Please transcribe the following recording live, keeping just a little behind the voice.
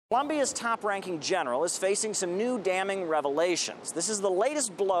Colombia's top-ranking general is facing some new damning revelations. This is the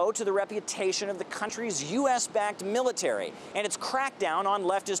latest blow to the reputation of the country's U.S.-backed military and its crackdown on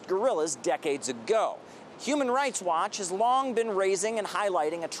leftist guerrillas decades ago. Human Rights Watch has long been raising and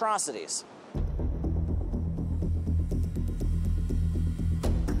highlighting atrocities.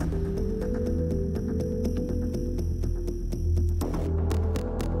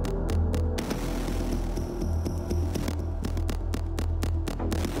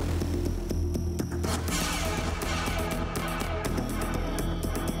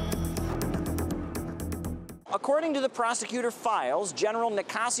 According to the prosecutor files, General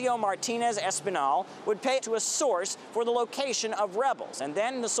Nicasio Martinez Espinal would pay to a source for the location of rebels, and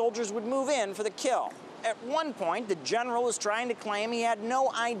then the soldiers would move in for the kill. At one point, the general was trying to claim he had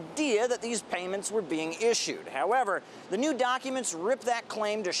no idea that these payments were being issued. However, the new documents rip that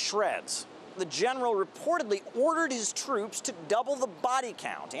claim to shreds. The general reportedly ordered his troops to double the body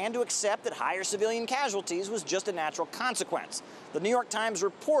count and to accept that higher civilian casualties was just a natural consequence. The New York Times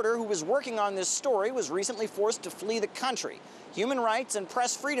reporter who was working on this story was recently forced to flee the country. Human rights and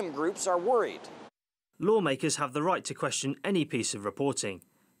press freedom groups are worried. Lawmakers have the right to question any piece of reporting,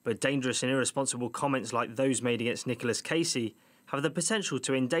 but dangerous and irresponsible comments like those made against Nicholas Casey have the potential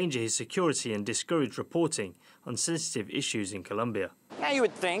to endanger his security and discourage reporting on sensitive issues in Colombia. Now, you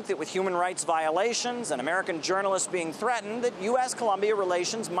would think that with human rights violations and American journalists being threatened, that U.S.-Colombia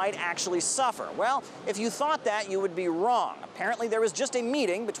relations might actually suffer. Well, if you thought that, you would be wrong. Apparently, there was just a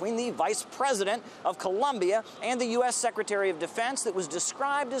meeting between the Vice President of Colombia and the U.S. Secretary of Defense that was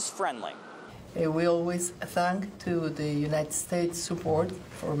described as friendly. We always thank to the United States support.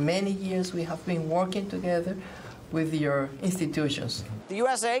 For many years, we have been working together with your institutions. The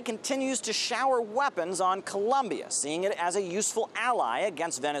USA continues to shower weapons on Colombia, seeing it as a useful ally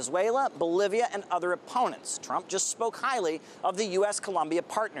against Venezuela, Bolivia, and other opponents. Trump just spoke highly of the U.S.-Colombia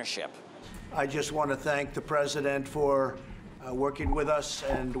partnership. I just want to thank the President for working with us,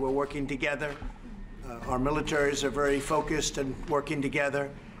 and we're working together. Our militaries are very focused and working together.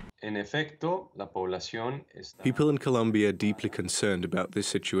 En efecto, la población está... People in Colombia are deeply concerned about this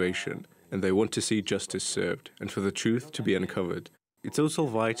situation, and they want to see justice served and for the truth to be uncovered. It's also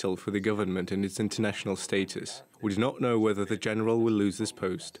vital for the government and its international status. We do not know whether the general will lose this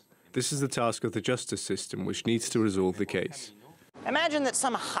post. This is the task of the justice system, which needs to resolve the case. Imagine that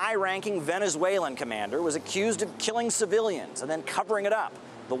some high-ranking Venezuelan commander was accused of killing civilians and then covering it up.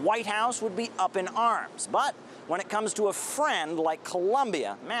 The White House would be up in arms. But when it comes to a friend like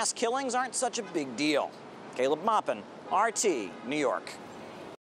Colombia, mass killings aren't such a big deal. Maupin, RT, New York.